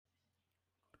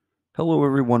Hello,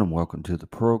 everyone, and welcome to the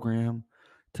program.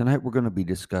 Tonight, we're going to be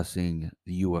discussing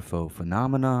the UFO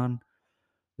phenomenon.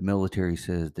 The military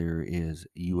says there is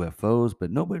UFOs,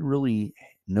 but nobody really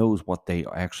knows what they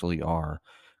actually are.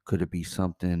 Could it be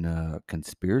something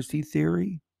conspiracy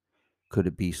theory? Could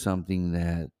it be something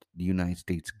that the United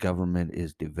States government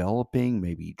is developing?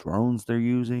 Maybe drones they're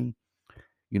using?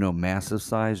 Massive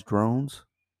sized drones.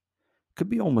 Could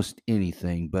be almost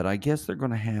anything, but I guess they're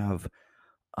going to have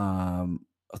um,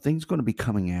 things going to be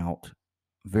coming out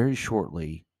very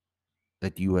shortly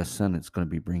that the U.S. Senate's going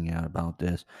to be bringing out about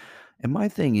this. And my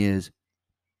thing is,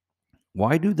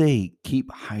 why do they keep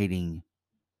hiding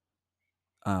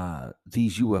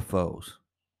these UFOs?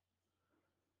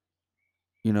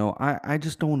 I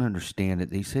just don't understand it.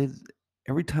 They say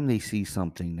every time they see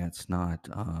something that's not,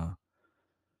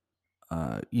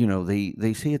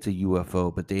 they say it's a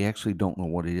UFO, but they actually don't know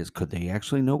what it is. Could they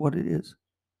actually know what it is?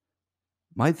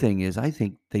 My thing is, I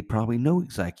think they probably know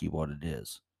exactly what it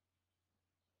is.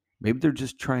 Maybe they're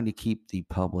just trying to keep the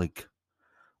public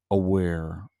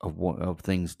aware of of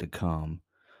things to come.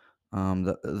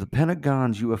 The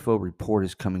Pentagon's UFO report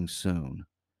is coming soon,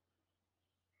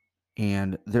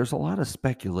 and there's a lot of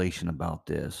speculation about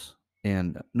this,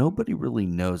 and nobody really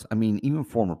knows. I mean, even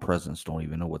former presidents don't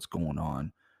even know what's going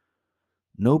on.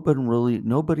 Nobody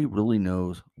really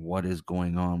knows what is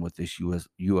going on with this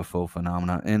UFO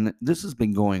phenomena, and this has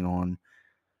been going on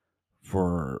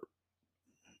for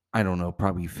I don't know,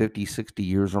 probably 50, 60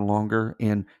 years or longer.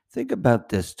 And think about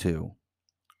this too.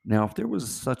 Now, if there was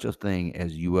such a thing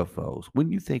as UFOs,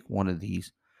 wouldn't you think one of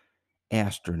these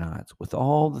astronauts, with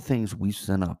all the things we've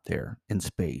sent up there in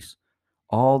space,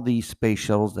 all these space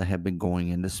shuttles that have been going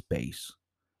into space,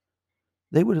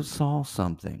 they would have saw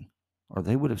something or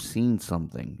they would have seen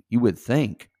something, you would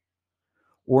think.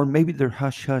 Or maybe they're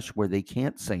hush hush where they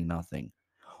can't say nothing.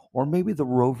 Or maybe the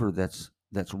rover that's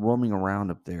roaming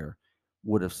around up there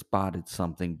would have spotted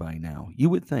something by now. You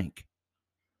would think.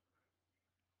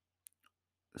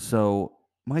 So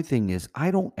my thing is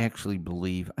I don't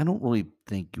really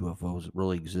think UFOs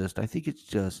really exist. I think it's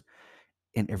just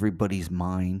in everybody's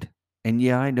mind. And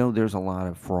yeah, I know there's a lot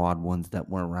of fraud ones that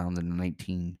went around in the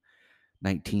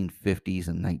 1950s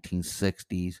and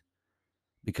 1960s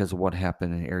because of what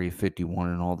happened in Area 51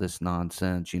 and all this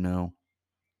nonsense.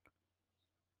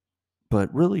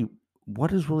 But really,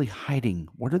 what is really hiding?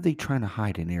 What are they trying to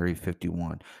hide in Area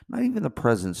 51? Not even the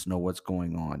presidents know what's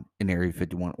going on in Area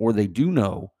 51, or they do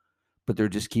know, but they're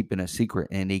just keeping a secret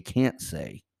and they can't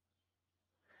say.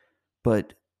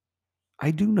 But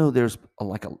I do know there's a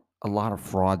lot of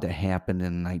fraud that happened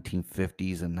in the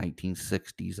 1950s and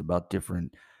 1960s about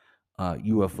different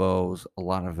UFOs. A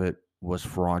lot of it was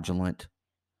fraudulent.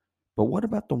 But what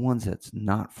about the ones that's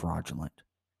not fraudulent?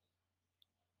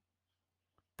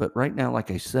 But right now,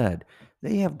 like I said,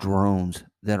 they have drones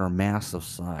that are massive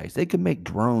size. They can make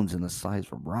drones in the size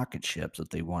of rocket ships if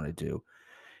they wanted to.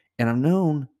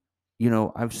 And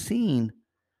I've seen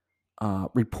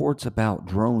reports about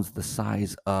drones the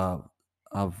size of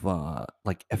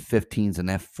like F-15s and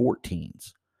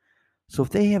F-14s. So if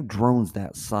they have drones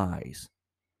that size,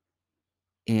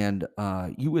 and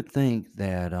you would think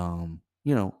that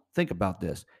think about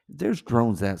this: if there's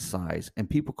drones that size, and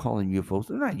people call them UFOs,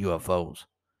 they're not UFOs.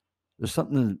 There's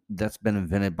something that's been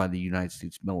invented by the United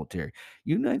States military.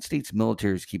 United States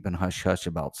military is keeping hush hush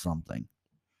about something.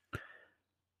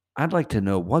 I'd like to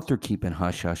know what they're keeping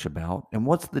hush hush about, and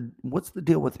what's the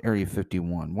deal with Area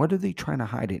 51? What are they trying to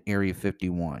hide in Area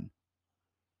 51?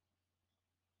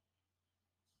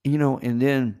 And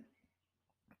then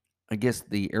I guess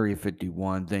the Area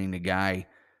 51 thing, the guy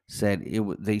said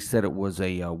they said it was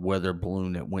a weather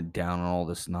balloon that went down and all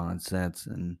this nonsense,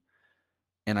 and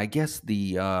I guess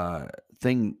the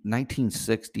thing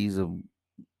 1960s of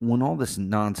when all this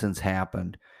nonsense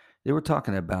happened, they were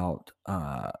talking about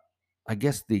I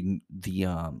guess the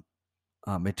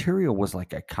material was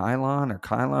like a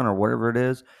Kylon or whatever it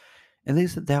is, and they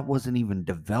said that wasn't even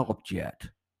developed yet.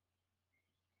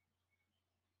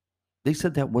 They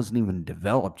said that wasn't even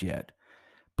developed yet.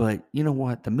 But you know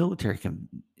what? The military can.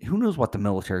 Who knows what the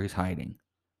military is hiding?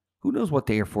 Who knows what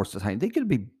the Air Force is hiding? They could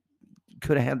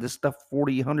have had this stuff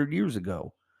 40, 100 years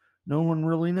ago. No one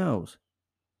really knows.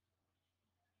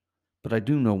 But I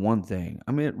do know one thing.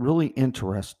 I'm really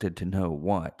interested to know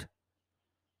what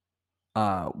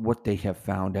they have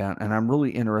found out, and I'm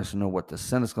really interested to know what the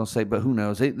Senate's going to say. But who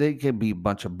knows? They could be a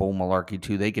bunch of bull malarkey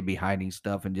too. They could be hiding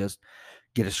stuff and just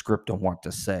get a script on what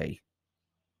to say.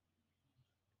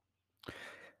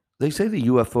 They say the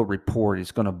UFO report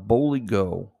is going to boldly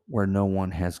go where no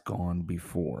one has gone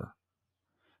before.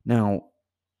 Now,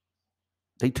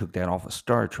 they took that off of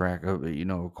Star Trek, of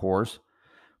course.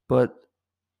 But,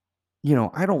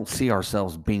 I don't see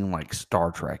ourselves being like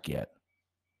Star Trek yet.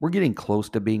 We're getting close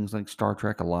to being like Star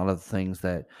Trek. A lot of the things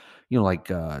that, like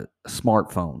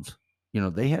smartphones,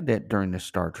 they had that during the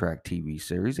Star Trek TV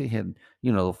series. They had,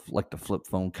 like the flip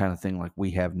phone kind of thing like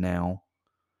we have now,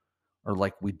 or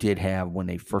like we did have when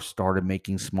they first started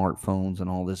making smartphones and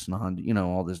all this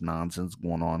all this nonsense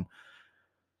going on.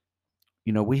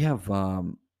 We have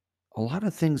a lot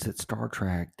of things that Star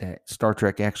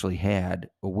Trek actually had,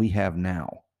 but we have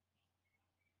now.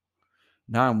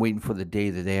 Now I'm waiting for the day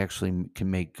that they actually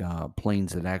can make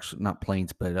planes that actually, not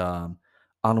planes, but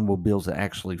automobiles that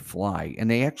actually fly, and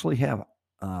they actually have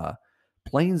uh,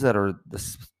 planes that are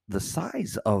the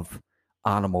size of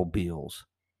automobiles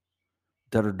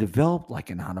that are developed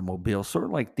like an automobile, sort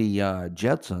of like the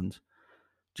Jetsons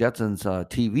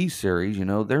TV series.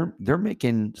 They're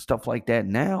making stuff like that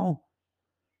now.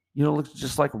 Looks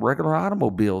just like regular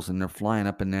automobiles, and they're flying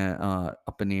up in the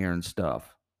air and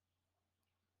stuff.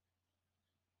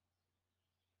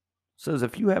 Says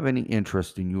if you have any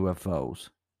interest in UFOs,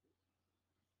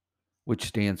 which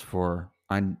stands for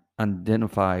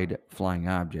unidentified flying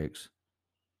objects,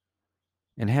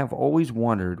 and have always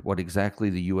wondered what exactly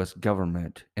the U.S.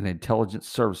 government and intelligence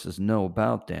services know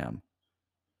about them.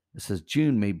 It says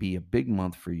June may be a big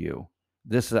month for you.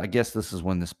 I guess this is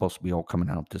when this is supposed to be all coming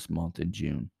out this month in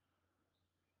June.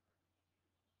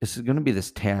 This is going to be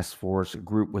this task force, a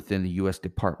group within the U.S.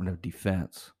 Department of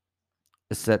Defense.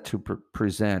 Is set to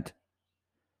present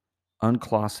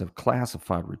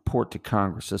unclassified report to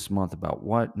Congress this month about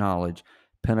what knowledge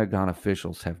Pentagon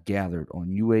officials have gathered on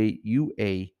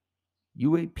UAPs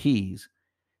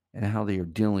and how they are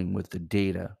dealing with the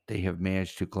data they have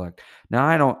managed to collect. Now,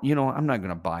 I'm not going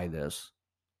to buy this.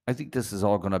 I think this is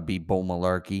all going to be bull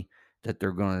malarkey that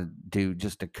they're going to do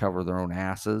just to cover their own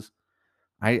asses.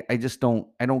 I just don't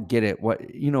get it.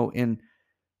 And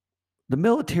the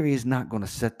military is not going to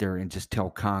sit there and just tell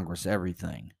Congress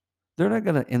everything. They're not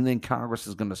going to, and then Congress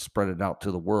is going to spread it out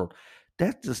to the world.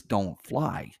 That just don't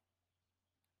fly.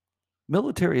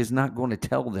 Military is not going to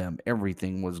tell them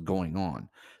everything was going on.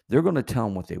 They're going to tell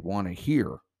them what they want to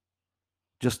hear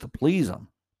just to please them,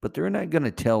 but they're not going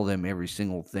to tell them every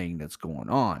single thing that's going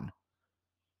on.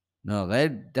 No,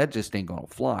 that just ain't going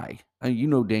to fly.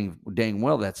 And dang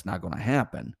well that's not going to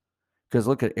happen. Because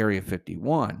look at Area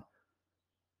 51.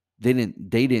 They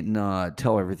didn't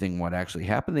tell everything what actually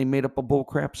happened. They made up a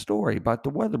bullcrap story about the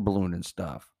weather balloon and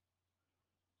stuff.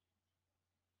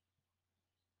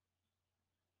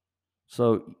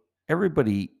 So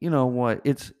everybody, you know what?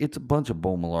 It's a bunch of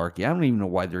bull malarkey. I don't even know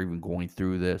why they're even going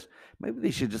through this. Maybe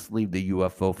they should just leave the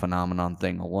UFO phenomenon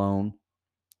thing alone.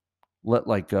 Let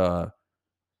like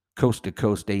Coast to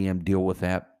Coast AM deal with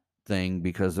that thing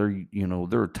because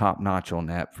they're top notch on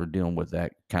that for dealing with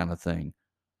that kind of thing.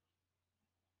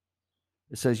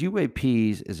 It says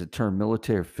UAPs is a term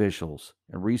military officials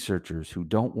and researchers who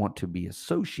don't want to be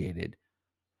associated.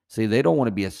 See, they don't want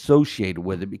to be associated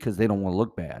with it because they don't want to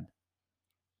look bad.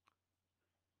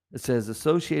 It says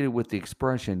associated with the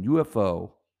expression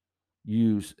UFO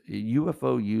used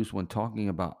when talking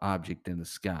about object in the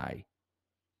sky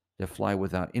that fly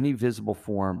without any visible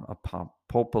form of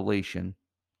population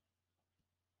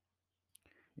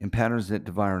and patterns that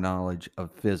defy our knowledge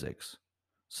of physics.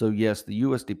 So yes, the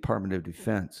U.S. Department of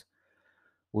Defense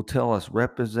will tell us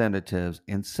representatives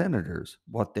and senators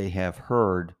what they have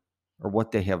heard or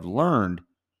what they have learned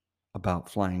about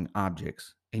flying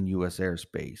objects in U.S.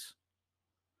 airspace.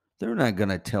 They're not going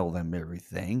to tell them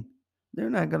everything. They're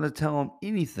not going to tell them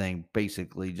anything,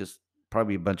 basically, just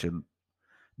probably a bunch of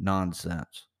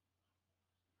nonsense.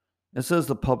 It says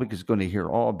the public is going to hear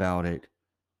all about it,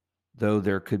 though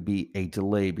there could be a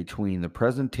delay between the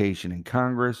presentation in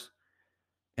Congress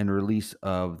and release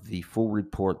of the full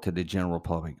report to the general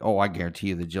public. Oh, I guarantee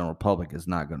you the general public is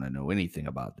not going to know anything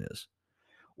about this.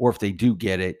 Or if they do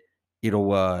get it,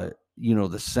 it'll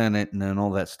the Senate and then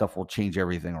all that stuff will change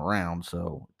everything around,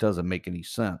 so it doesn't make any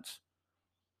sense.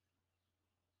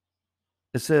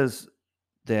 It says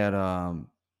that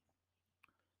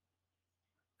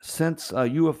since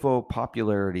UFO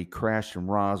popularity crashed in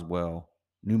Roswell,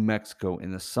 New Mexico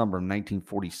in the summer of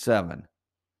 1947,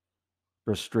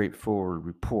 for a straightforward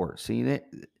report. See,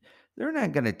 they're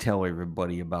not going to tell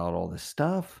everybody about all this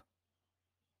stuff.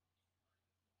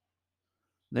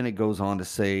 Then it goes on to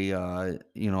say, a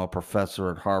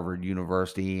professor at Harvard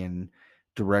University and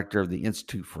director of the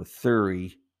Institute for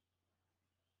Theory,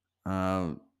 uh,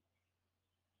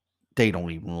 they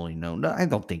don't even really know. No, I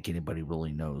don't think anybody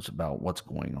really knows about what's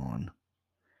going on.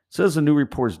 It says the new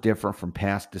report is different from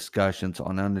past discussions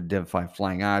on unidentified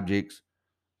flying objects.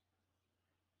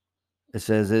 It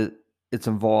says It's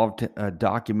involved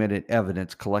documented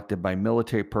evidence collected by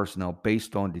military personnel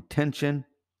based on detention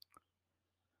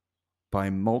by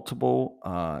multiple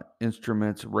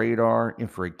instruments, radar,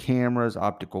 infrared cameras,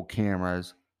 optical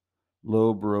cameras,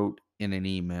 Loeb wrote in an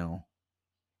email.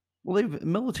 Well,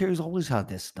 military's always had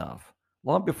this stuff.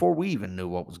 Long before we even knew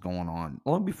what was going on,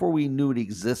 long before we knew it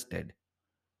existed.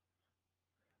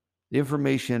 The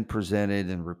information presented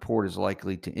in the report is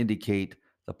likely to indicate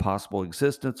the possible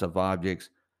existence of objects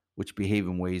which behave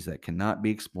in ways that cannot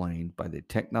be explained by the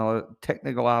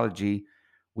technology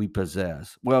we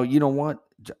possess. Well, you know what?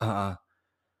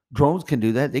 Drones can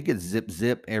do that. They can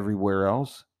zip everywhere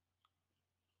else.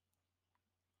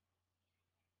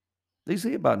 They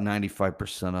say about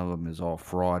 95% of them is all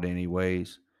fraud,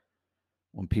 anyways.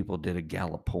 When people did a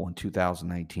Gallup poll in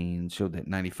 2019, showed that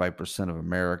 95% of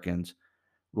Americans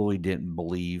really didn't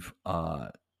believe in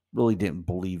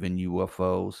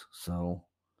UFOs. So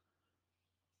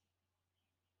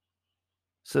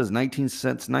it says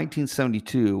since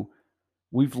 1972,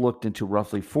 we've looked into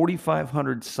roughly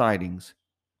 4,500 sightings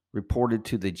reported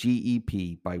to the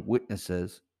GEP by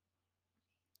witnesses.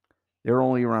 There are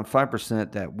only around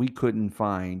 5% that we couldn't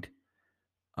find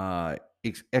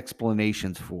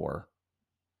explanations for.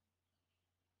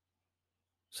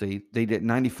 See, they did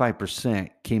 95%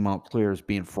 came out clear as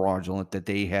being fraudulent, that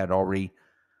they had already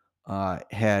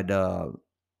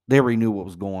they already knew what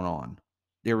was going on.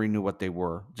 They already knew what they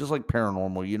were. Just like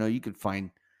paranormal, you could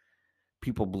find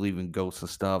people believe in ghosts and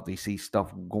stuff. They see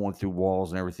stuff going through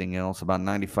walls and everything else. About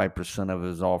 95% of it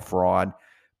is all fraud.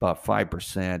 About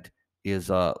 5% is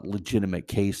legitimate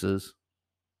cases.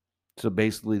 So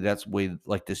basically, that's the way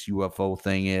like this UFO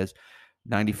thing is.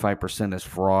 95% is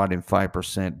fraud, and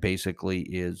 5% basically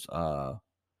is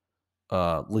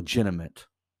legitimate.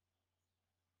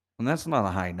 And that's not a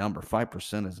high number.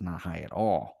 5% is not high at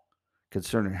all,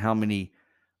 considering how many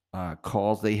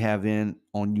calls they have in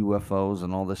on UFOs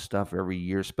and all this stuff every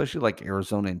year, especially like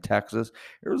Arizona and Texas.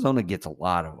 Arizona gets a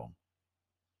lot of them.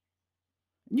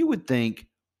 You would think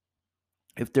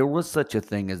if there was such a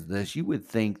thing as this, you would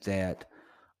think that,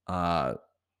 uh,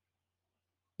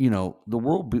 the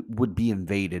world would be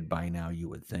invaded by now, you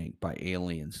would think, by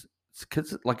aliens.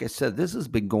 Because, like I said, this has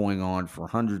been going on for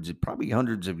probably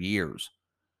hundreds of years.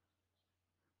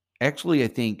 Actually, I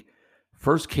think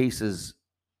first cases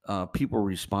people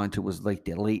respond to was like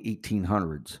the late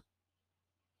 1800s.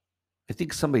 I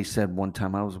think somebody said one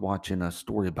time, I was watching a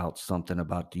story about something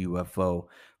about the UFO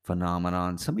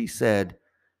phenomenon. Somebody said,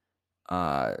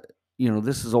 uh,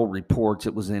 this is old reports.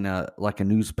 It was in a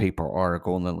newspaper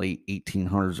article in the late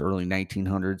 1800s, early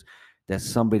 1900s, that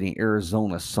somebody in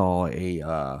Arizona saw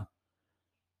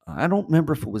I don't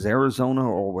remember if it was Arizona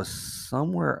or was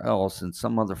somewhere else in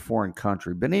some other foreign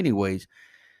country. But anyways,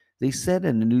 they said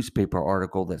in the newspaper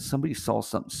article that somebody saw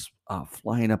something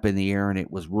flying up in the air, and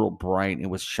it was real bright and it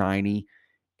was shiny,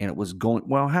 and it was going,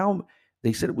 well, how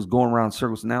they said it was going around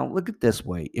circles. Now, look at this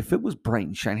way. If it was bright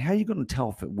and shiny, how are you going to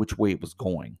tell which way it was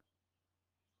going?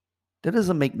 That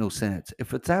doesn't make no sense.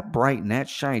 If it's that bright and that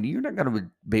shiny, you're not going to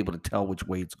be able to tell which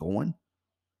way it's going.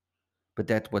 But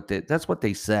that's what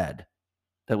they said.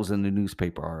 That was in the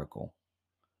newspaper article.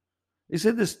 They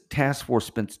said this task force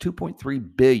spends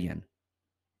 2.3 billion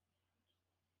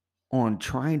on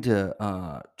trying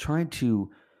to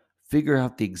figure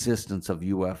out the existence of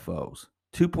UFOs.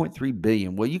 2.3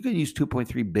 billion. Well, you can use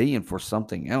 2.3 billion for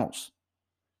something else.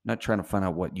 Not trying to find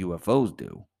out what UFOs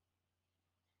do.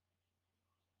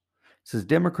 It says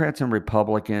Democrats and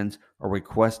Republicans are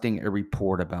requesting a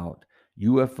report about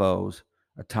UFOs,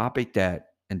 a topic that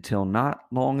until not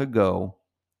long ago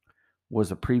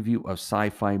was a preview of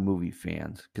sci-fi movie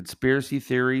fans. Conspiracy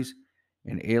theories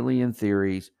and alien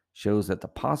theories shows that the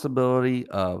possibility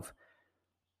of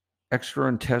extra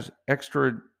and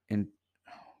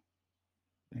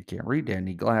I can't read that. I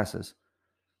need glasses.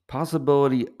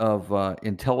 Possibility of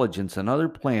intelligence on other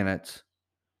planets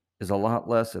is a lot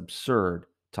less absurd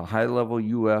to high-level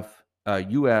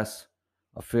U.S.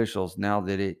 officials now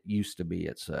than it used to be,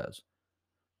 it says.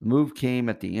 The move came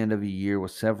at the end of a year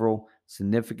with several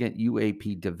significant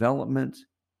UAP developments.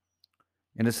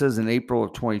 And it says in April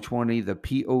of 2020, the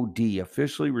POD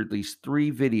officially released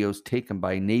 3 videos taken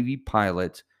by Navy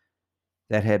pilots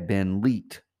that had been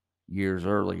leaked years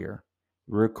earlier.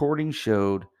 The recording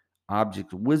showed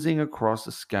objects whizzing across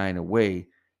the sky in a way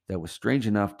that was strange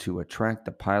enough to attract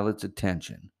the pilot's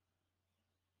attention.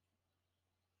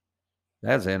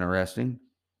 That's interesting.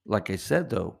 Like I said,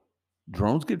 though,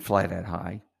 drones could fly that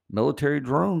high. Military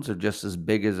drones are just as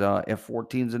big as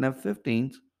F-14s and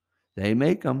F-15s. They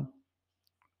make them.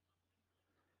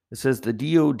 It says the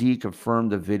DoD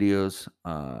confirmed the videos.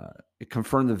 It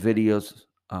confirmed the videos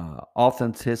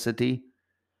authenticity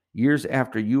years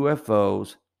after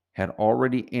UFOs had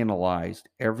already analyzed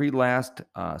every last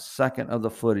second of the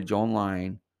footage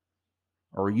online,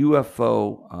 or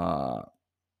UFO.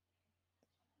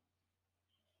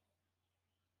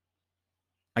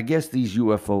 I guess these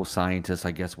UFO scientists,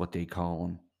 I guess what they call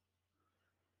them,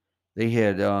 they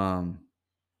had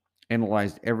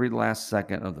analyzed every last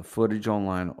second of the footage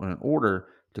online in order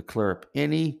to clear up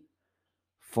any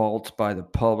faults by the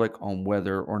public on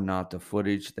whether or not the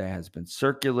footage that has been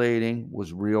circulating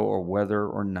was real or whether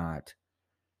or not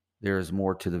there is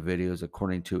more to the videos,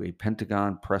 according to a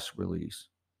Pentagon press release.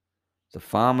 The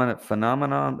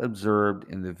phenomenon observed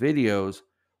in the videos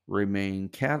remain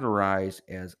categorized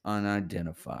as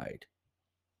unidentified.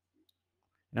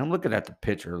 And I'm looking at the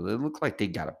picture. It looks like they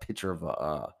got a picture of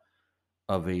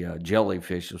a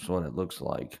jellyfish. Is what it looks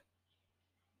like.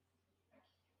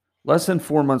 Less than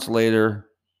 4 months later,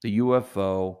 the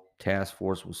UFO task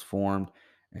force was formed,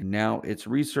 and now its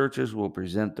researchers will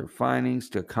present their findings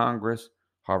to Congress.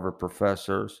 Harvard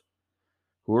professors,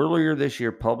 who earlier this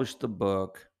year published the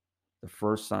book, The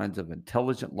First Signs of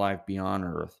Intelligent Life Beyond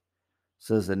Earth,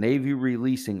 says the Navy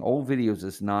releasing old videos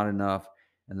is not enough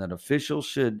and that officials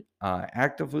should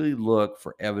actively look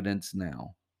for evidence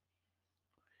now.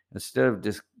 Instead of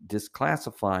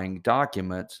disclassifying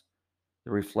documents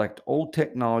that reflect old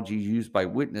technology used by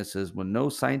witnesses with no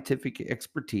scientific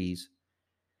expertise,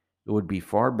 it would be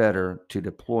far better to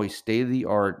deploy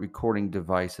state-of-the-art recording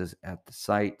devices at the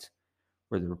sites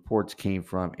where the reports came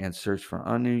from and search for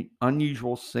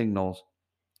unusual signals,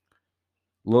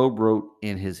 Loeb wrote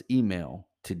in his email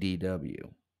to DW.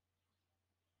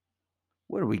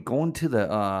 What are we going to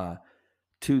the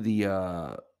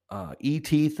ET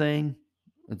thing?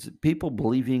 It's people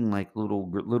believing like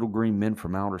little green men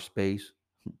from outer space.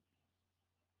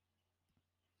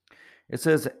 It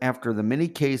says after the many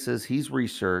cases he's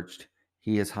researched,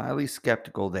 he is highly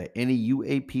skeptical that any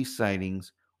UAP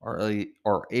sightings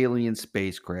are alien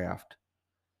spacecraft.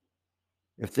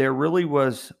 If there really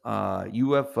was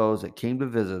UFOs that came to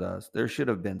visit us, there should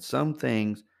have been some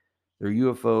things their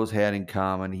UFOs had in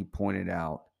common, he pointed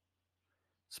out.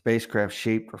 Spacecraft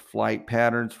shape or flight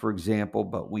patterns, for example,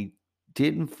 but we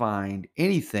didn't find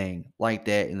anything like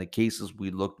that in the cases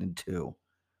we looked into.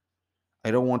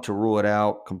 I don't want to rule it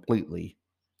out completely,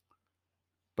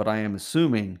 but I am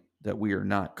assuming that we are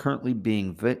not currently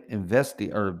being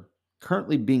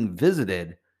currently being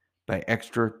visited by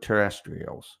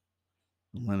extraterrestrials.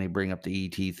 And when they bring up the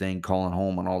ET thing, calling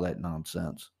home, and all that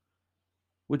nonsense,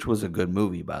 which was a good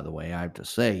movie, by the way. I have to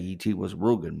say, ET was a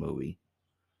real good movie.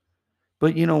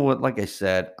 But you know what? Like I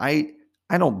said, I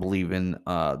don't believe in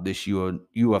this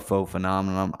UFO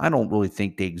phenomenon. I don't really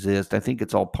think they exist. I think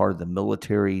it's all part of the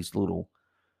military's little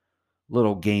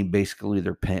game. Basically,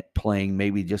 they're playing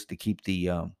maybe just to keep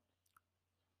the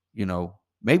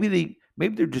maybe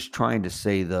they're just trying to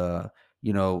say so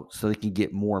they can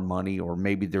get more money, or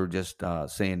maybe they're just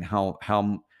saying how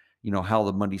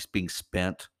the money's being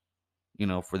spent,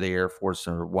 for the Air Force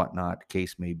or whatnot, the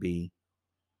case may be.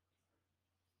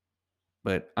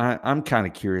 But I'm kind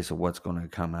of curious of what's going to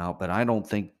come out. But I don't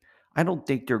think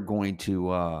they're going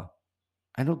to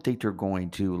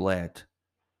let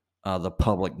the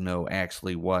public know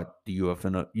actually what the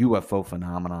UFO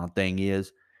phenomenon thing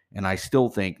is. And I still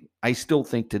think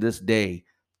to this day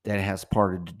that it has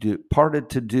parted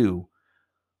to do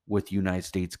with the United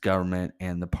States government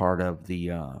and the part of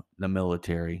the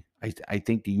military. I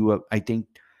think I think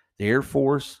the Air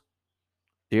Force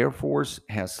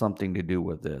has something to do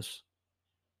with this.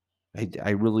 I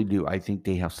really do. I think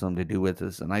they have something to do with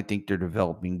this, and I think they're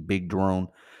developing big drone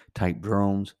type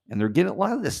drones, and they're getting a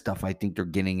lot of this stuff. I think they're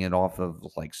getting it off of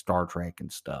like Star Trek and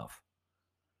stuff.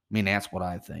 I mean, that's what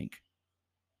I think.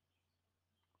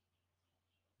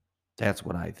 That's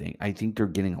what I think. I think they're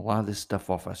getting a lot of this stuff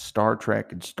off of Star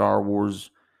Trek and Star Wars,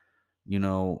 and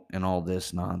all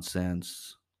this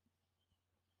nonsense.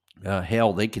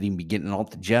 Hell, they could even be getting it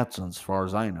off the Jetsons, as far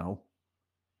as I know.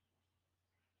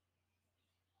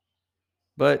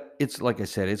 But it's like I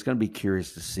said, it's going to be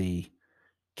curious to see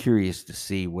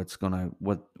what's gonna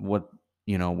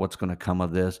come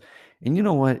of this. And you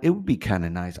know what? It would be kind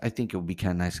of nice. I think it would be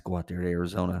kind of nice to go out there to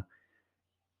Arizona.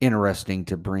 Interesting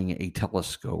to bring a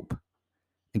telescope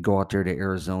and go out there to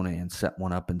Arizona and set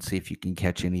one up and see if you can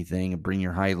catch anything, and bring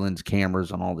your high lens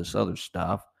cameras and all this other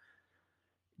stuff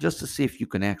just to see if you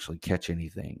can actually catch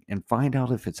anything and find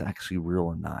out if it's actually real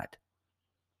or not.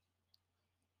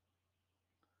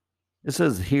 It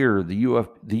says here the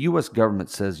US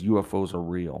government says UFOs are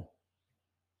real.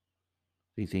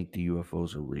 They think the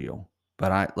UFOs are real.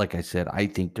 But like I said, I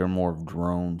think they're more of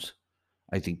drones.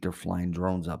 I think they're flying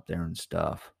drones up there and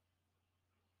stuff.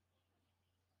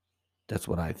 That's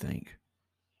what I think.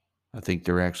 I think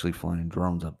they're actually flying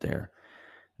drones up there.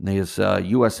 And there's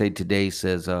USA Today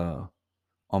says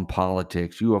on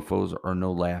politics, UFOs are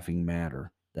no laughing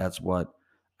matter. That's what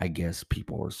I guess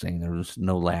people are saying. There's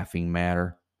no laughing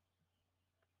matter.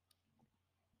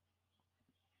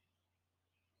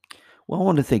 Well, I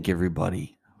want to thank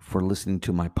everybody for listening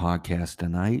to my podcast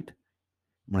tonight.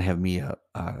 I'm going to have me a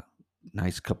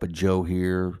nice cup of Joe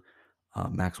here,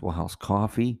 Maxwell House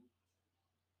coffee.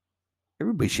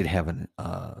 Everybody should have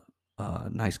a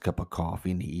nice cup of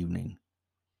coffee in the evening.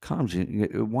 Calms you,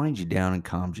 it winds you down and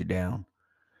calms you down.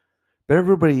 But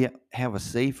everybody have a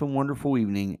safe and wonderful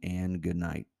evening and good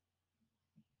night.